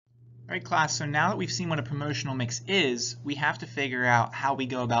All right, class, so now that we've seen what a promotional mix is, we have to figure out how we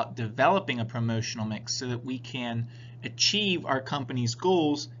go about developing a promotional mix so that we can achieve our company's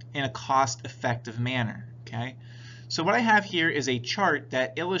goals in a cost-effective manner, okay? So what I have here is a chart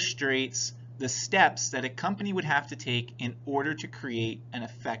that illustrates the steps that a company would have to take in order to create an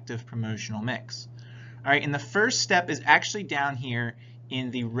effective promotional mix. All right, and the first step is actually down here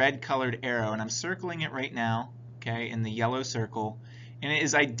in the red colored arrow, and I'm circling it right now, okay, in the yellow circle, and it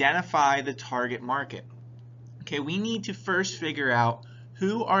is identify the target market. Okay, we need to first figure out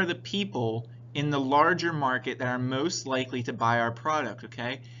who are the people in the larger market that are most likely to buy our product,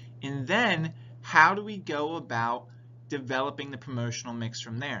 okay? And then how do we go about developing the promotional mix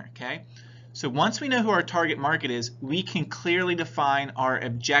from there, okay? So once we know who our target market is, we can clearly define our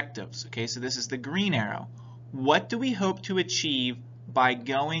objectives, okay? So this is the green arrow. What do we hope to achieve by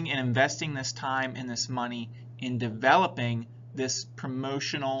going and investing this time and this money in developing this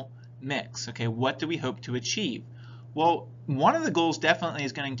promotional mix? Okay, what do we hope to achieve? Well, one of the goals definitely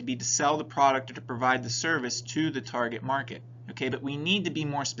is going to be to sell the product or to provide the service to the target market. Okay, but we need to be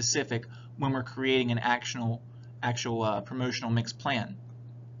more specific when we're creating an actual promotional mix plan.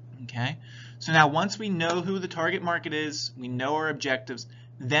 Okay, so now once we know who the target market is, we know our objectives,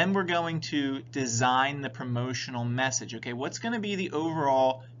 then we're going to design the promotional message. Okay, what's going to be the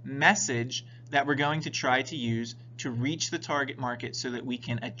overall message that we're going to try to use to reach the target market so that we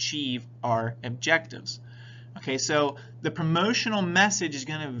can achieve our objectives. Okay, so the promotional message is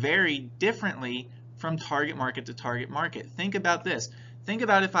going to vary differently from target market to target market. Think about this. Think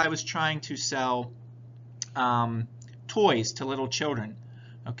about if I was trying to sell toys to little children,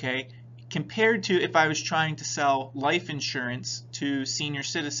 okay, compared to if I was trying to sell life insurance to senior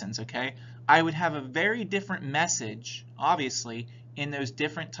citizens, okay? I would have a very different message, obviously, in those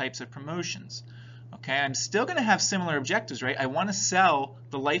different types of promotions. Okay, I'm still going to have similar objectives, right? I want to sell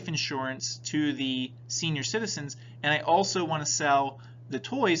the life insurance to the senior citizens, and I also want to sell the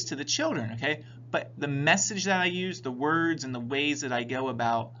toys to the children, okay? But the message that I use, the words and the ways that I go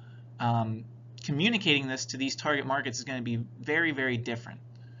about communicating this to these target markets is going to be very, very different.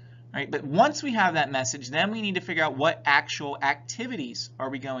 Right? But once we have that message, then we need to figure out what actual activities are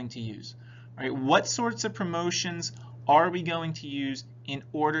we going to use. Right? What sorts of promotions are we going to use in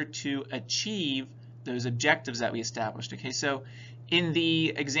order to achieve those objectives that we established? Okay, so in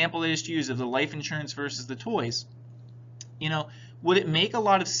the example that I just used of the life insurance versus the toys, you know, would it make a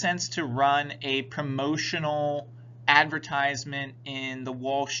lot of sense to run a promotional advertisement in the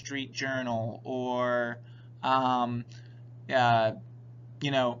Wall Street Journal or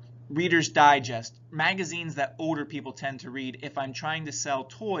you know, Reader's Digest, magazines that older people tend to read, if I'm trying to sell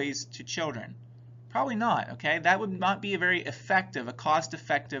toys to children? Probably not, okay? That would not be a very effective, a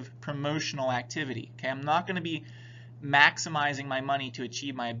cost-effective promotional activity, okay? I'm not going to be maximizing my money to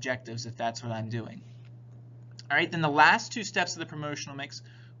achieve my objectives if that's what I'm doing. All right, then the last two steps of the promotional mix,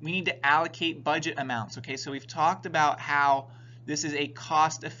 we need to allocate budget amounts, okay? So we've talked about how this is a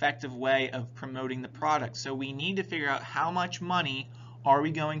cost-effective way of promoting the product. So we need to figure out how much money are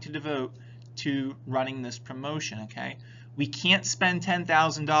we going to devote to running this promotion, okay? We can't spend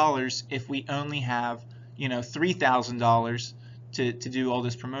 $10,000 if we only have, you know, $3,000 to do all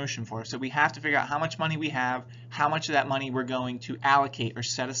this promotion for. So we have to figure out how much money we have, how much of that money we're going to allocate or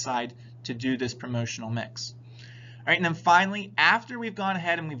set aside to do this promotional mix. All right, and then finally, after we've gone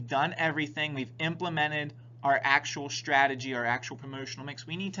ahead and we've done everything, we've implemented our actual strategy, our actual promotional mix,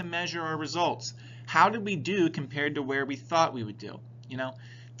 we need to measure our results. How did we do compared to where we thought we would do? You know,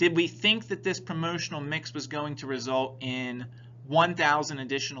 did we think that this promotional mix was going to result in 1,000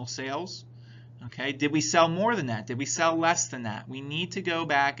 additional sales? Okay, did we sell more than that? Did we sell less than that? We need to go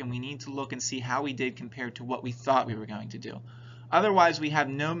back and we need to look and see how we did compared to what we thought we were going to do. Otherwise, we have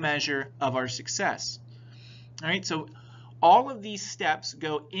no measure of our success. All right, so all of these steps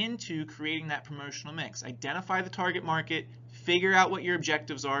go into creating that promotional mix. Identify the target market, figure out what your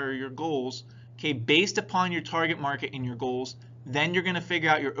objectives are or your goals. Okay, based upon your target market and your goals, then you're going to figure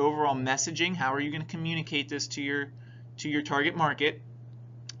out your overall messaging. How are you going to communicate this to your target market?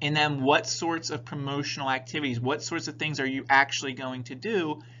 And then what sorts of promotional activities, what sorts of things are you actually going to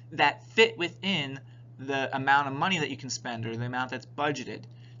do that fit within the amount of money that you can spend or the amount that's budgeted?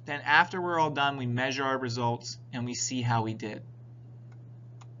 Then after we're all done, we measure our results and we see how we did.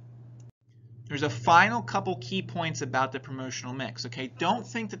 There's a final couple key points about the promotional mix, okay? Don't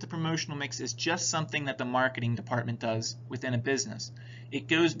think that the promotional mix is just something that the marketing department does within a business. It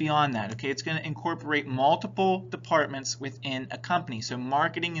goes beyond that, okay? It's going to incorporate multiple departments within a company. So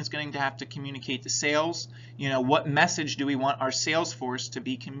marketing is going to have to communicate to sales. You know, what message do we want our sales force to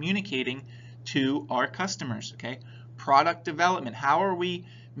be communicating to our customers, okay? Product development, how are we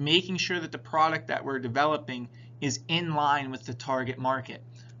making sure that the product that we're developing is in line with the target market.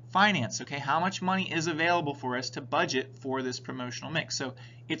 Finance, okay, how much money is available for us to budget for this promotional mix? So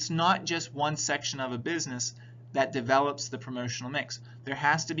it's not just one section of a business that develops the promotional mix. There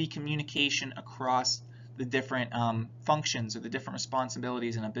has to be communication across the different functions or the different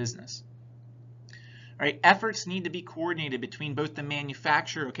responsibilities in a business. All right, efforts need to be coordinated between both the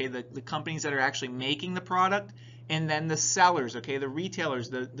manufacturer, okay, the companies that are actually making the product, and then the sellers, okay, the retailers,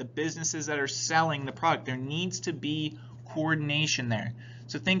 the businesses that are selling the product. There needs to be coordination there.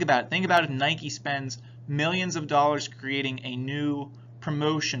 So think about it. Think about if Nike spends millions of dollars creating a new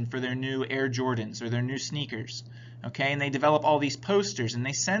promotion for their new Air Jordans or their new sneakers, okay, and they develop all these posters and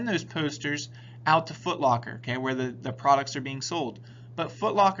they send those posters out to Foot Locker, okay, where the products are being sold. But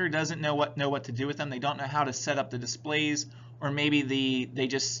Foot Locker doesn't know what to do with them. They don't know how to set up the displays, or maybe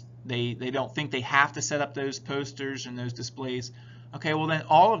they don't think they have to set up those posters and those displays. Okay, well then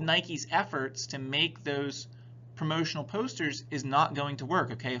all of Nike's efforts to make those promotional posters is not going to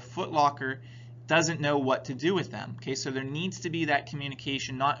work. Okay, Foot Locker doesn't know what to do with them. Okay, so there needs to be that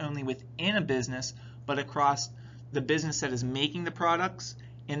communication not only within a business, but across the business that is making the products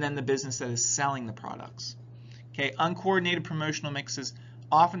and then the business that is selling the products. Okay, uncoordinated promotional mixes,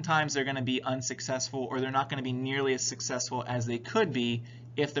 oftentimes they're going to be unsuccessful, or they're not going to be nearly as successful as they could be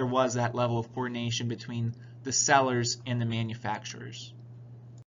if there was that level of coordination between the sellers and the manufacturers.